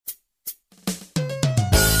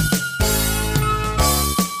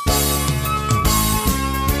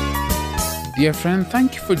Dear friend,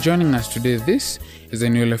 thank you for joining us today. This is a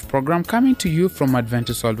New Life program coming to you from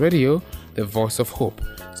Adventist World Radio, the voice of hope.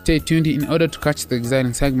 Stay tuned in order to catch the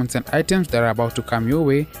exciting segments and items that are about to come your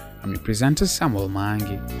way. I'm your presenter, Samuel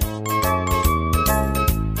Mangi.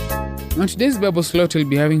 On today's Bible slot, we'll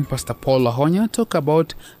be having Pastor Paul Lahonya talk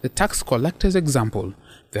about the tax collector's example.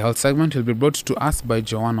 The health segment will be brought to us by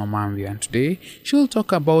Joanne Omambia, and today she will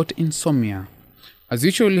talk about insomnia. As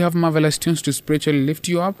usual, we have marvelous tunes to spiritually lift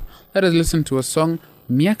you up. Let us listen to a song,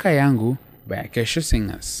 Miaka Yangu, by Acacia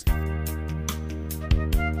Singers.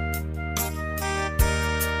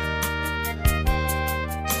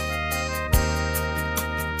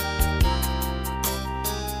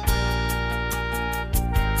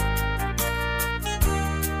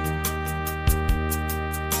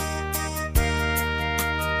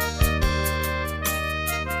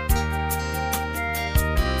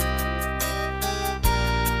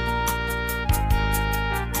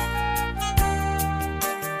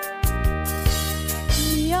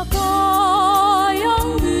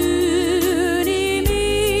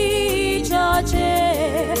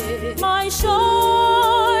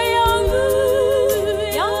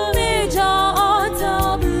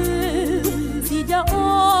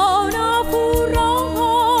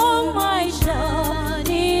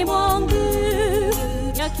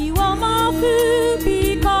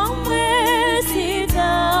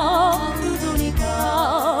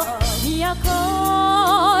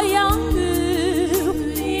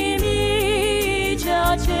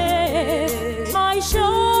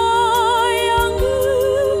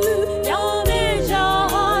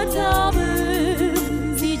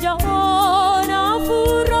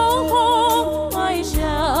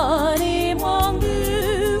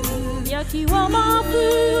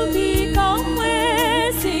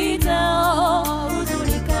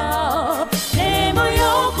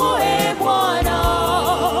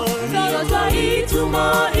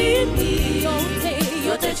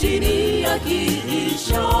 Chini ya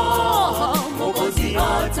kiisha, Mwokozi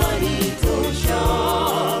atanitosha.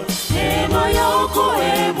 Neema yako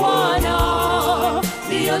e Bwana,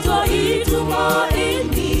 ndiyo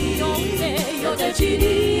tumaini. Yote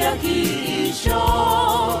chini ya kiisha,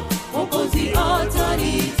 Mwokozi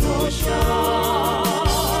atanitosha.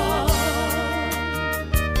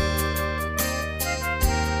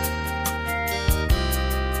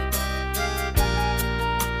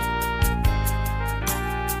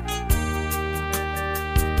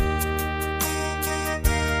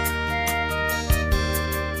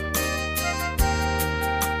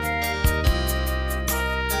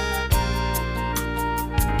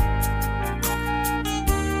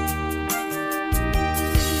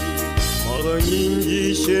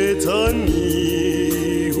 nyingi shetani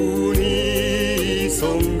hunisonga,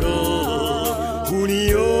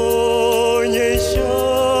 hunionyesha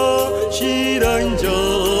shida,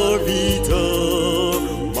 njaa, vita,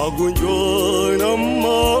 magonjwa na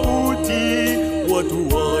mauti,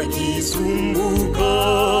 watu wakisumbuka.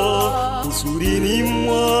 Kusudi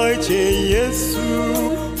nimwache Yesu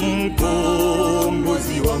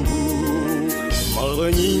mkombozi wangu.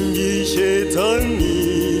 Mara nyingi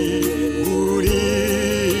shetani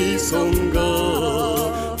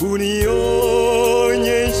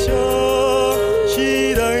hunionyesha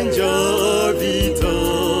shida, njaa, vita,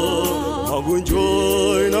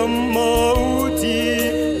 magonjwa na mauti,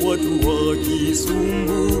 watu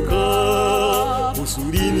wakisumbuka.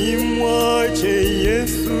 Kusudi nimwache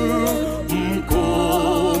Yesu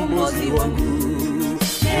mkombozi wangu.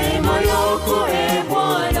 Neema yako e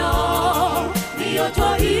Bwana, ndiyo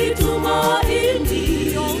tumaini.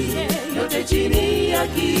 Yote chini ya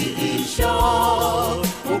kiisha,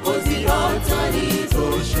 Mwokozi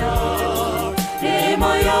atanitosha.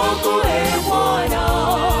 Neema yako e Bwana,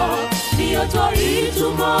 ndiyo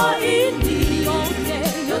tumaini.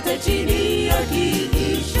 Yote chini ya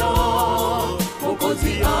kiisha,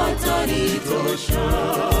 Mwokozi atanitosha.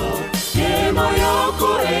 Neema yako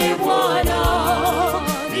e Bwana,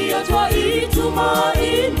 ndiyo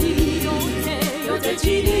tumaini. Yote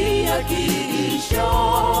chini ya kiisha,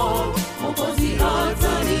 Mwokozi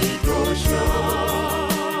atanitosha.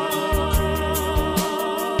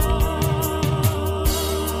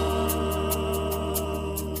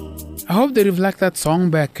 I hope that you've liked that song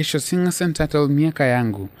by Acacia Singers entitled Miaka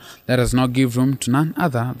Yangu. Let us now give room to none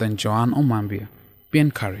other than Joanne Omambia. Be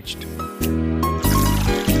encouraged.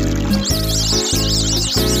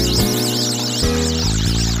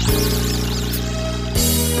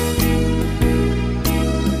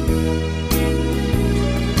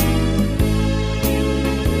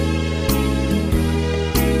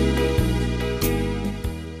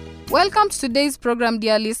 Welcome to today's program,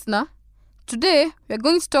 dear listener. Today, we are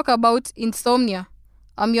going to talk about insomnia.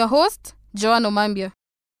 I'm your host, Joan Omambia.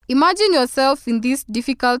 Imagine yourself in this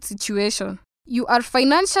difficult situation. You are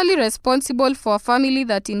financially responsible for a family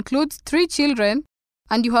that includes 3 children,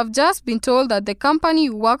 and you have just been told that the company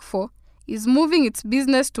you work for is moving its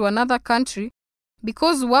business to another country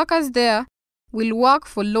because workers there will work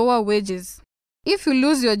for lower wages. If you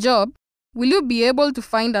lose your job, will you be able to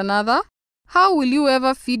find another? How will you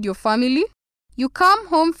ever feed your family? You come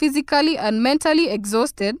home physically and mentally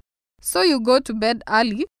exhausted, so you go to bed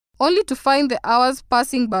early, only to find the hours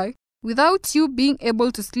passing by without you being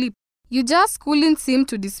able to sleep. You just couldn't seem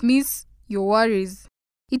to dismiss your worries.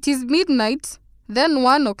 It is midnight, then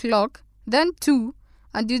 1 o'clock, then 2,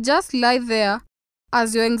 and you just lie there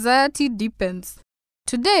as your anxiety deepens.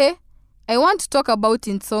 Today, I want to talk about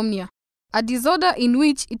insomnia, a disorder in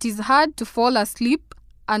which it is hard to fall asleep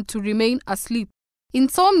and to remain asleep.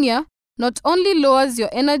 Insomnia not only lowers your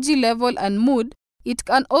energy level and mood, it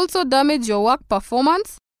can also damage your work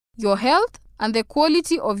performance, your health, and the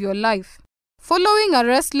quality of your life. Following a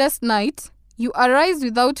restless night, you arise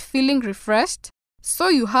without feeling refreshed, so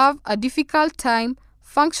you have a difficult time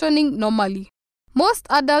functioning normally. Most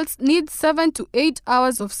adults need 7 to 8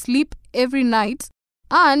 hours of sleep every night,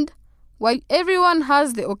 and while everyone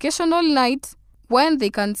has the occasional night when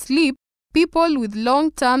they can sleep, people with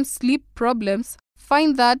long-term sleep problems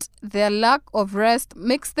find that their lack of rest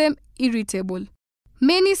makes them irritable.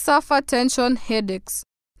 Many suffer tension headaches.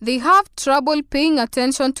 They have trouble paying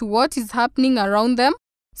attention to what is happening around them,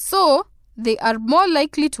 so they are more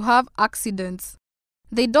likely to have accidents.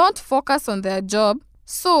 They don't focus on their job,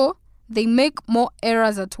 so they make more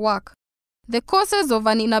errors at work. The causes of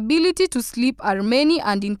an inability to sleep are many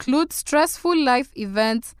and include stressful life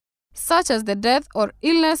events such as the death or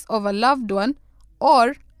illness of a loved one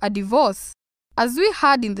or a divorce. As we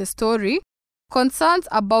heard in the story, concerns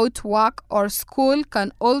about work or school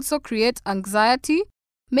can also create anxiety,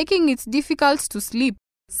 making it difficult to sleep.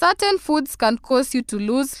 Certain foods can cause you to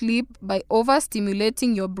lose sleep by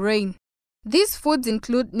overstimulating your brain. These foods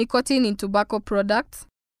include nicotine in tobacco products,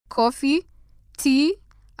 coffee, tea,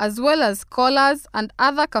 as well as colas and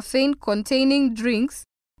other caffeine-containing drinks,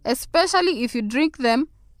 especially if you drink them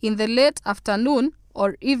in the late afternoon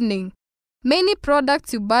or evening. Many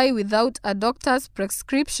products you buy without a doctor's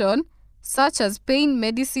prescription, such as pain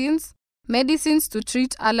medicines, medicines to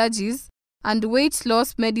treat allergies, and weight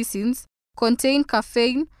loss medicines, contain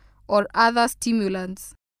caffeine or other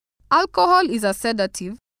stimulants. Alcohol is a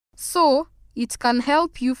sedative, so it can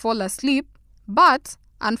help you fall asleep, but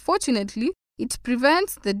unfortunately, it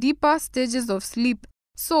prevents the deeper stages of sleep,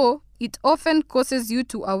 so it often causes you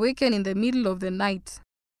to awaken in the middle of the night.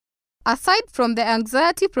 Aside from the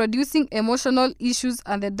anxiety-producing emotional issues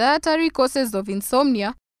and the dietary causes of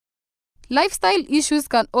insomnia, lifestyle issues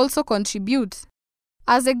can also contribute.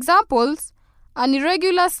 As examples, an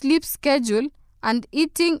irregular sleep schedule and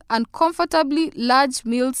eating uncomfortably large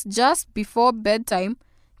meals just before bedtime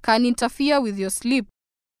can interfere with your sleep.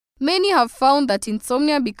 Many have found that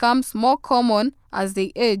insomnia becomes more common as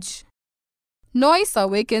they age. Noise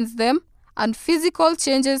awakens them, and physical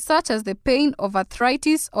changes such as the pain of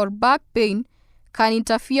arthritis or back pain can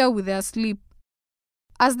interfere with their sleep.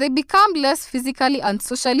 As they become less physically and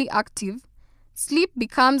socially active, sleep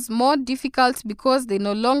becomes more difficult because they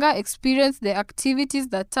no longer experience the activities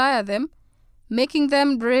that tire them, making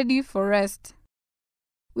them ready for rest.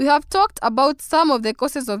 We have talked about some of the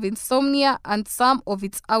causes of insomnia and some of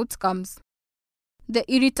its outcomes: the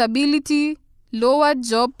irritability, lower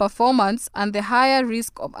job performance, and the higher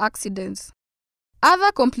risk of accidents. Other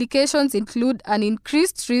complications include an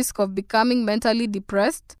increased risk of becoming mentally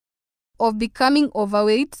depressed, of becoming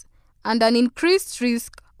overweight, and an increased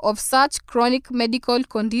risk of such chronic medical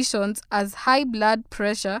conditions as high blood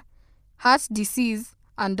pressure, heart disease,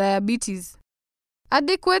 and diabetes.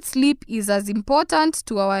 Adequate sleep is as important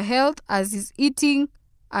to our health as is eating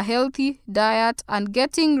a healthy diet and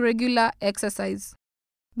getting regular exercise.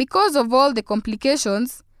 Because of all the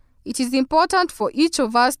complications, it is important for each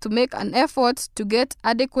of us to make an effort to get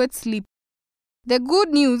adequate sleep. The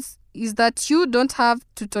good news is that you don't have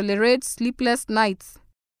to tolerate sleepless nights.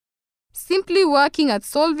 Simply working at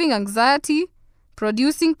solving anxiety,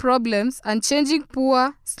 producing problems, and changing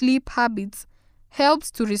poor sleep habits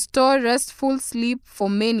helps to restore restful sleep for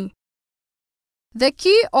many. The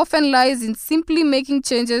key often lies in simply making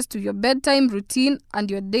changes to your bedtime routine and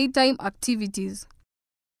your daytime activities.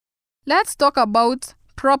 Let's talk about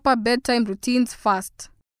proper bedtime routines first.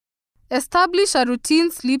 Establish a routine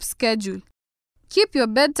sleep schedule. Keep your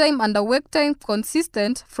bedtime and awake time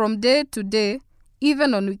consistent from day to day,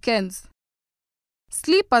 even on weekends.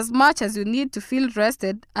 Sleep as much as you need to feel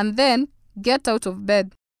rested, and then get out of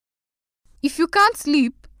bed. If you can't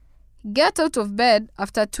sleep, get out of bed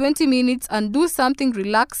after 20 minutes and do something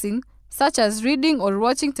relaxing, such as reading or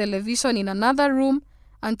watching television in another room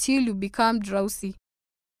until you become drowsy.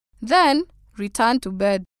 Then, return to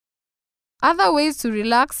bed. Other ways to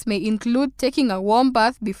relax may include taking a warm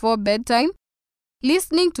bath before bedtime,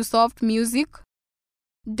 listening to soft music,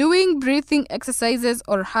 doing breathing exercises,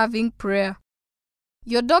 or having prayer.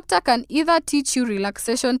 Your doctor can either teach you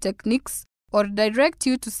relaxation techniques or direct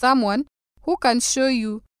you to someone who can show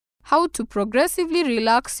you how to progressively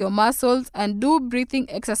relax your muscles and do breathing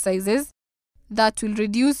exercises that will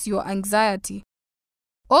reduce your anxiety.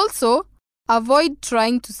 Also, avoid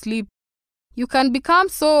trying to sleep. You can become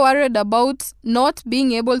so worried about not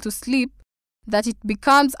being able to sleep that it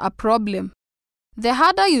becomes a problem. The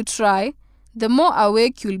harder you try, the more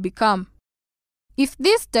awake you'll become. If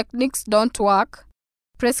these techniques don't work,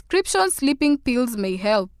 prescription sleeping pills may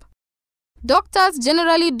help. Doctors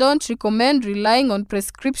generally don't recommend relying on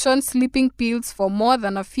prescription sleeping pills for more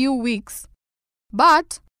than a few weeks,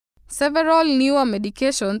 but several newer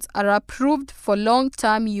medications are approved for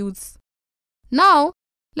long-term use. Now,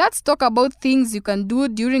 let's talk about things you can do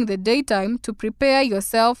during the daytime to prepare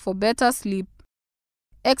yourself for better sleep.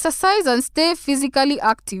 Exercise and stay physically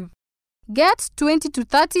active. Get 20 to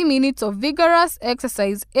 30 minutes of vigorous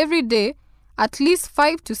exercise every day, at least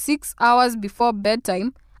 5 to 6 hours before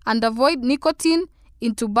bedtime, and avoid nicotine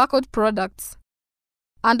in tobacco products.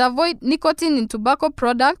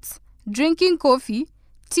 Drinking coffee,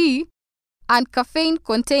 tea, and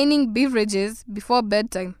caffeine-containing beverages before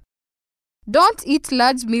bedtime. Don't eat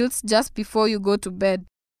large meals just before you go to bed.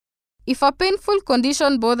 If a painful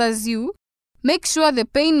condition bothers you, make sure the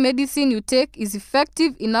pain medicine you take is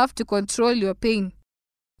effective enough to control your pain.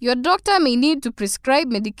 Your doctor may need to prescribe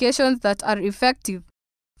medications that are effective.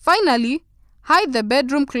 Finally, hide the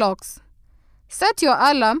bedroom clocks. Set your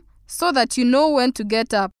alarm so that you know when to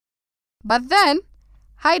get up. But then,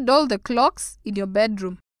 hide all the clocks in your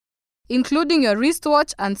bedroom, including your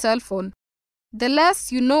wristwatch and cell phone. The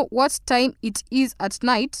less you know what time it is at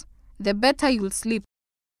night, the better you'll sleep.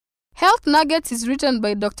 Health Nuggets is written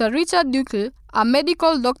by Dr. Richard Dukel, a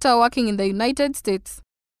medical doctor working in the United States.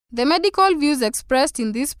 The medical views expressed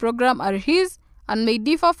in this program are his and may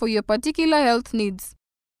differ for your particular health needs.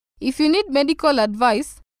 If you need medical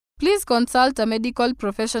advice, please consult a medical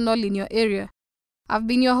professional in your area. I've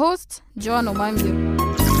been your host, Joan Omambio.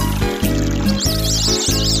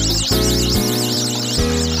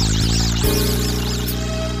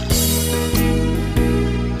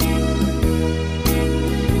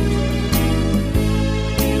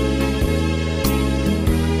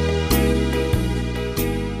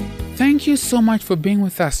 Thank you so much for being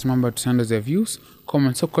with us. Remember to send us your views,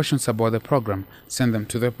 comments, or questions about the program. Send them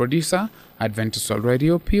to the producer, Adventist World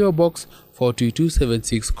Radio, PO Box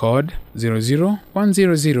 42276, code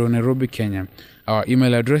 00100, Nairobi, Kenya. Our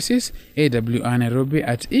email address is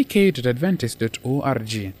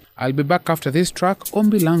awrnairobi@ek.adventist.org. I'll be back after this track,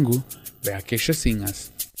 Ombi Langu, by Acacia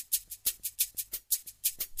Singers.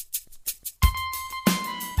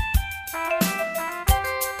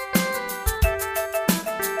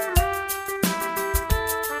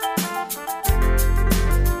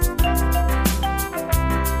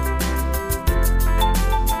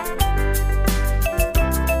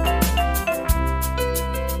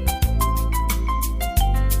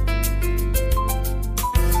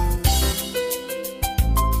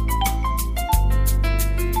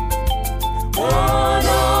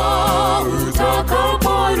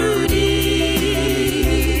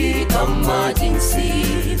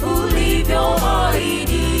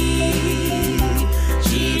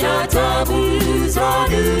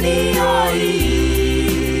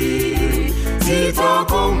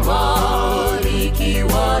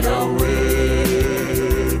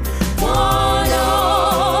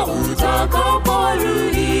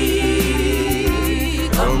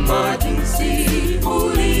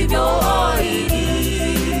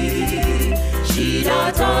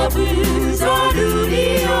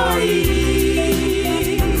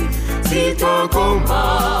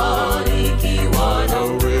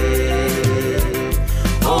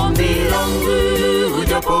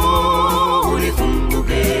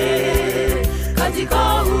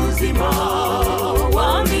 Katika uzima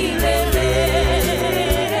wa milele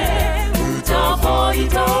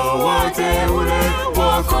utapoita wateule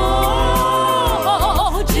wako,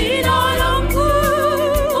 jina langu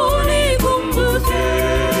unikumbuke.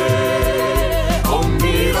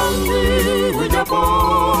 Ombi langu ujapo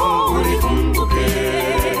unikumbuke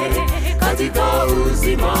katika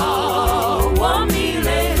uzima wa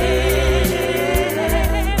milele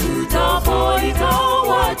utapoita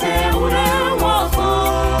wateule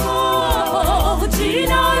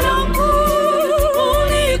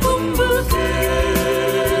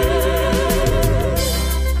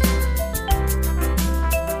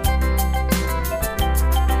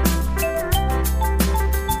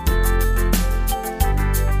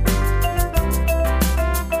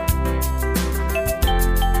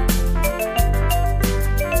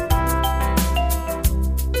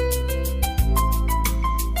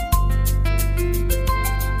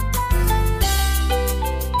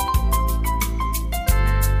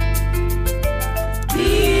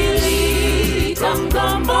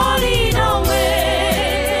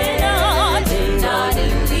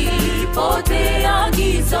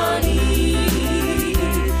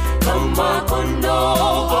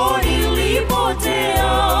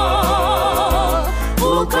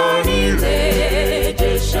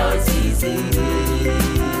zizini,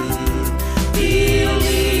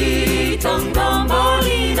 nilitanga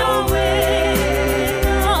mbali nawe,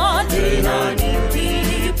 tena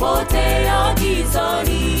nilipotea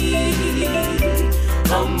gizani,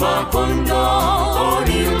 kama kondoo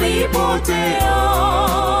nilipotea,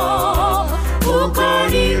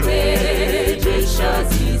 ukanirejesha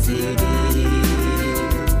zizini.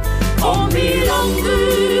 Ombi langu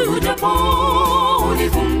ujapo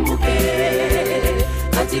unikumbuke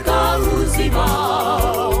katika uzima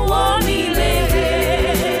wa milele,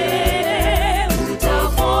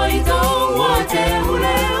 utapoita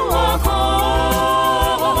wateule wako,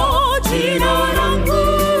 jina langu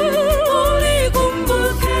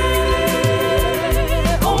ulikumbuke.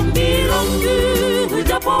 Ombi langu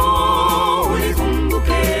ujapo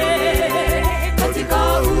unikumbuke katika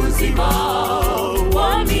uzima wa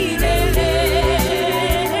milele,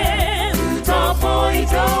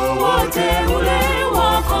 utapoita wateule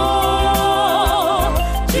wako,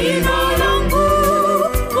 jina langu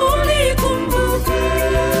ulikumbuke.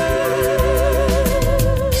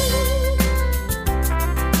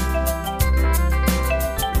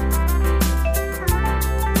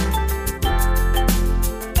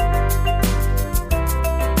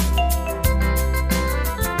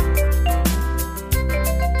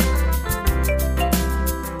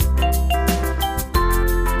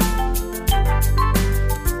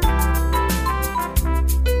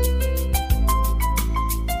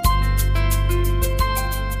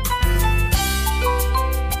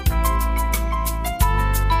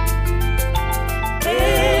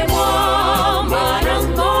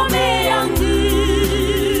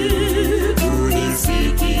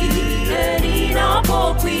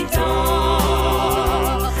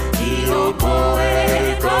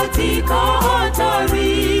 Katika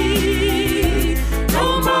hatari na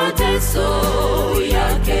mateso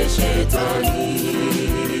yake Shetani,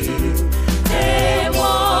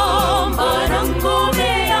 mwamba na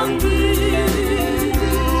ngome yangu,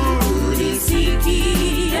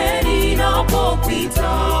 unisikie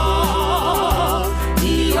ninapokuita,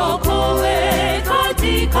 niokoe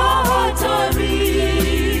katika hatari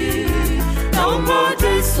na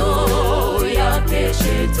mateso yake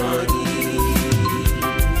Shetani.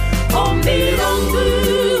 Ombi langu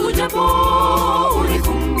ujapo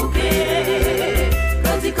unikumbuke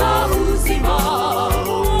katika uzima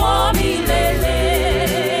wa milele,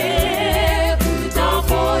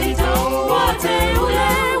 utapoita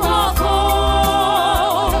wateule wako,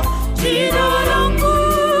 jina langu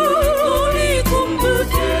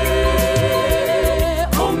ulikumbuke.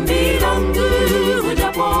 Ombi langu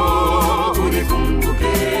ujapo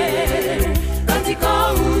unikumbuke katika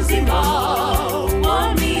uzima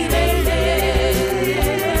wa milele,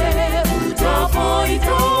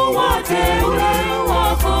 utapoita wateule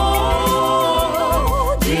wako,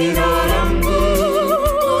 jina langu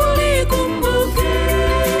ulikumbuke.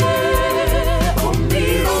 Ombi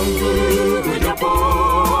langu ujapo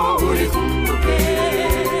unikumbuke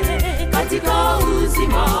katika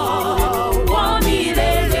uzima wa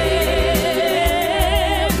milele,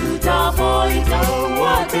 utapoita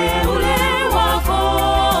wateule wako,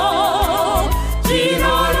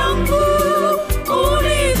 jina langu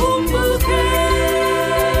ulikumbuke.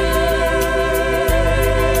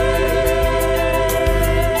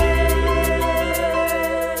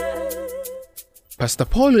 Pastor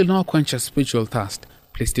Paul will now quench your spiritual thirst.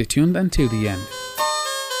 Please stay tuned until the end.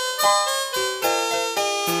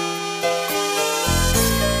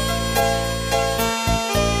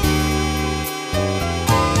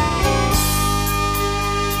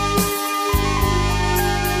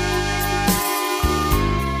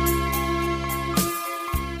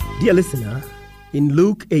 Dear listener, in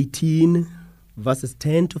Luke 18, verses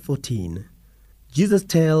 10 to 14, Jesus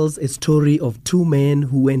tells a story of two men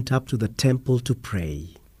who went up to the temple to pray.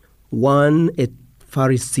 One a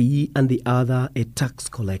Pharisee and the other a tax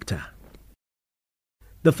collector.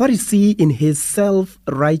 The Pharisee, in his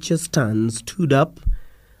self-righteous stance, stood up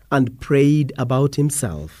and prayed about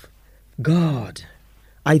himself. God,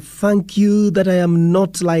 I thank you that I am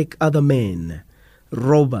not like other men,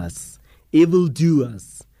 robbers,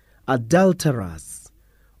 evildoers, adulterers,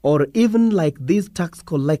 or even like this tax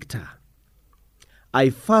collector. I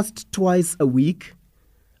fast twice a week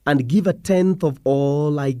and give 1/10 of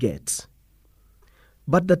all I get.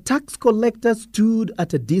 But the tax collector stood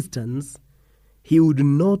at a distance. He would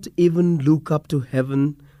not even look up to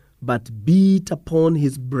heaven, but beat upon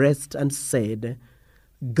his breast and said,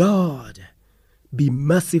 God, be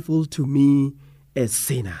merciful to me, a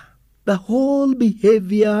sinner. The whole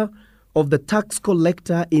behavior of the tax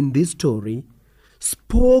collector in this story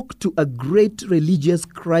spoke to a great religious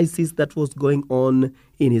crisis that was going on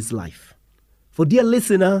in his life. For, dear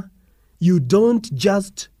listener, you don't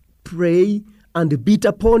just pray and beat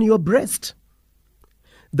upon your breast.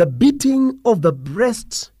 The beating of the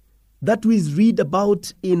breast that we read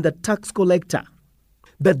about in the tax collector,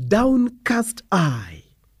 the downcast eye,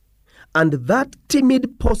 and that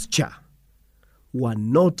timid posture were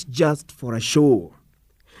not just for a show.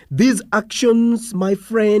 These actions, my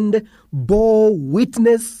friend, bore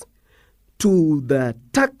witness to the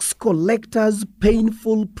tax collector's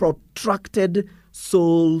painful, protracted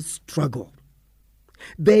soul struggle.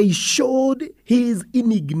 They showed his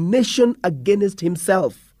indignation against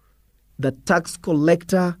himself. The tax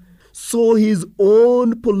collector saw his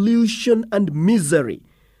own pollution and misery,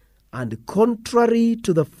 and contrary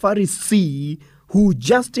to the Pharisee who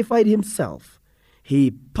justified himself,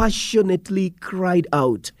 he passionately cried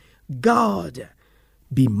out, "God,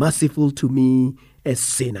 be merciful to me, a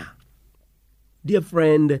sinner." Dear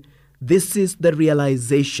friend, this is the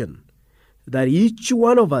realization that each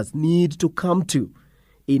one of us need to come to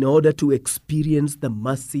in order to experience the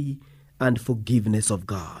mercy and forgiveness of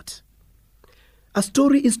God. A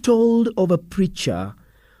story is told of a preacher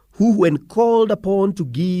who, when called upon to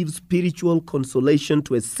give spiritual consolation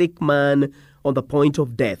to a sick man on the point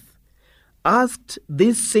of death, asked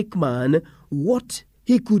this sick man what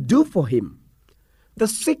he could do for him. The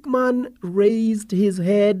sick man raised his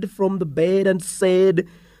head from the bed and said,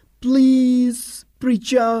 "Please,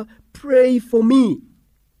 preacher, pray for me."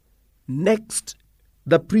 Next,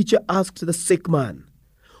 the preacher asked the sick man,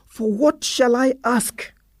 "For what shall I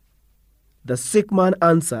ask?" The sick man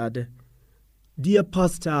answered, "Dear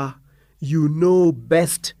pastor, you know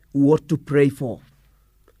best what to pray for."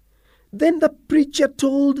 Then the preacher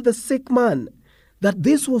told the sick man that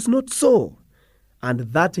this was not so, and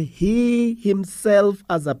that he himself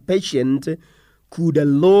as a patient could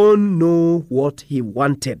alone know what he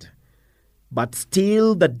wanted. But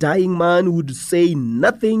still the dying man would say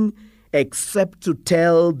nothing except to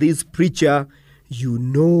tell this preacher, "You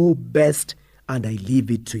know best, and I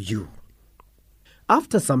leave it to you."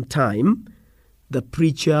 After some time, the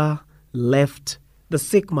preacher left the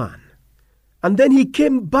sick man, and then he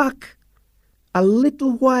came back a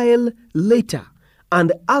little while later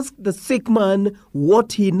and asked the sick man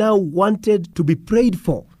what he now wanted to be prayed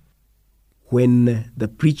for. When the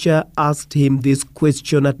preacher asked him this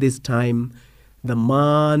question at this time, the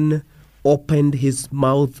man opened his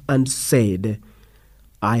mouth and said,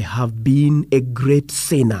 "I have been a great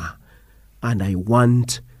sinner, and I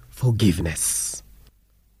want forgiveness."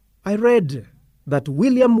 I read that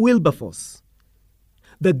William Wilberforce,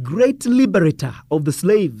 the great liberator of the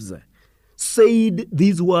slaves, said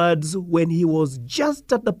these words when he was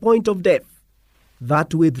just at the point of death,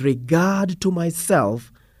 that with regard to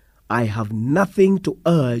myself, I have nothing to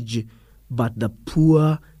urge but the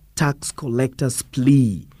poor tax collector's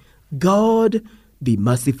plea, "God, be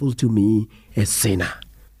merciful to me, a sinner."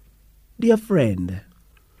 Dear friend,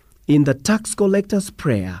 in the tax collector's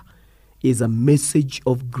prayer is a message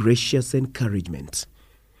of gracious encouragement,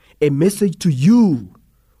 a message to you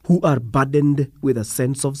who are burdened with a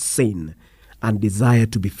sense of sin and desire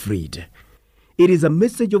to be freed. It is a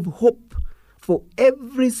message of hope for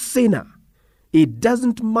every sinner. It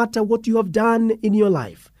doesn't matter what you have done in your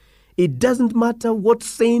life. It doesn't matter what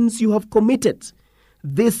sins you have committed.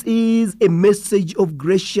 This is a message of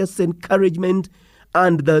gracious encouragement,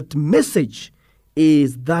 and that message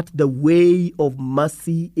is that the way of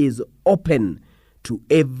mercy is open to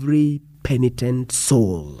every penitent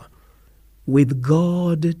soul. With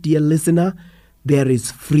God, dear listener, there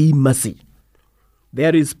is free mercy.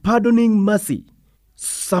 There is pardoning mercy,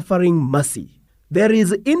 suffering mercy. There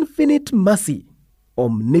is infinite mercy,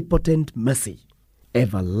 omnipotent mercy,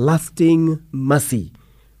 everlasting mercy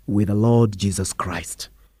with the Lord Jesus Christ.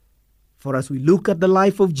 For as we look at the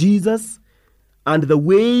life of Jesus and the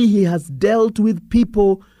way he has dealt with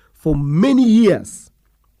people for many years,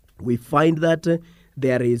 we find that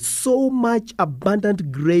there is so much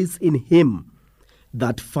abundant grace in him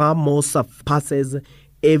that far more surpasses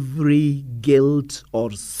every guilt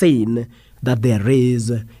or sin that there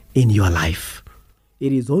is in your life.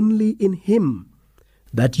 It is only in him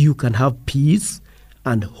that you can have peace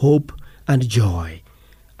and hope and joy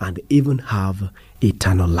and even have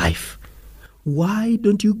eternal life. Why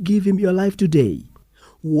don't you give him your life today?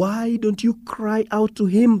 Why don't you cry out to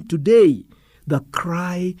him today? The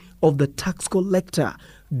cry of the tax collector,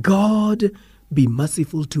 "God, be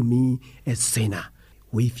merciful to me, a sinner."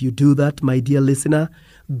 If you do that, my dear listener,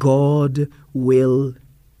 God will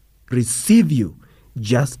receive you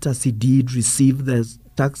just as he did receive the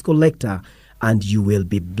tax collector, and you will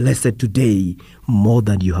be blessed today more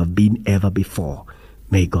than you have been ever before.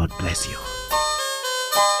 May God bless you.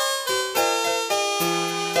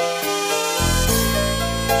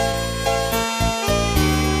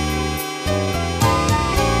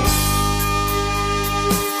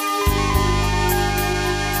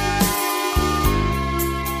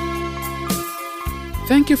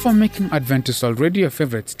 you for making Adventist World Radio your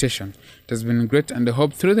favorite station. It has been great, and I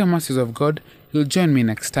hope through the mercies of God, you'll join me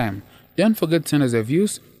next time. Don't forget to send us your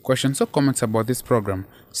views, questions or comments about this program.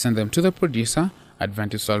 Send them to the producer,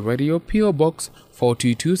 Adventist World Radio, PO Box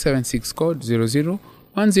 42276 code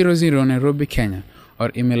 00100 Nairobi, Kenya, or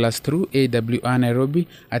email us through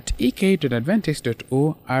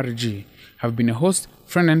awrnairobi@ek.adventist.org. Have been your host,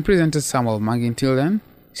 friend and presenter Samuel Mangi. Until then,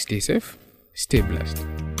 stay safe, stay blessed.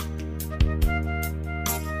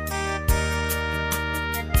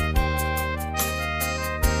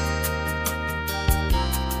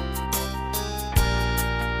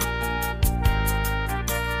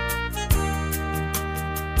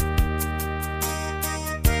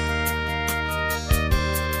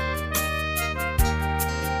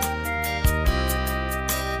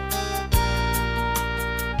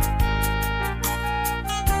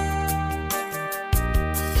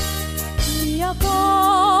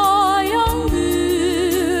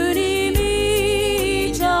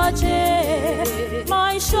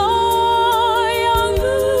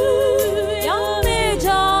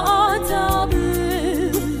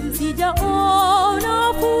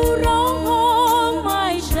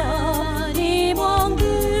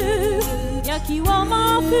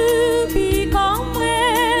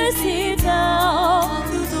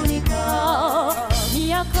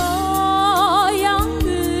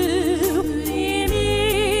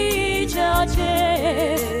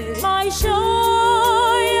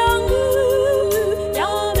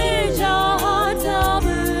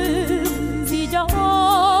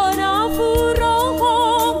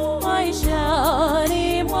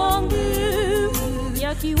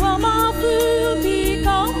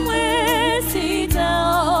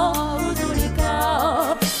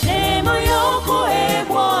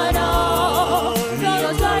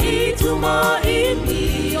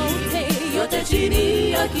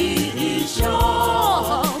 Chini ya kiisha,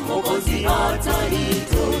 Mwokozi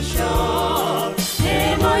atanitosha.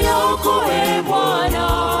 Neema yako e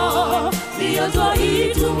Bwana, ndiyo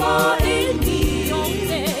tumaini.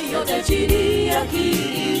 Yote chini ya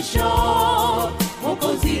kiisha,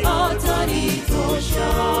 Mwokozi atanitosha.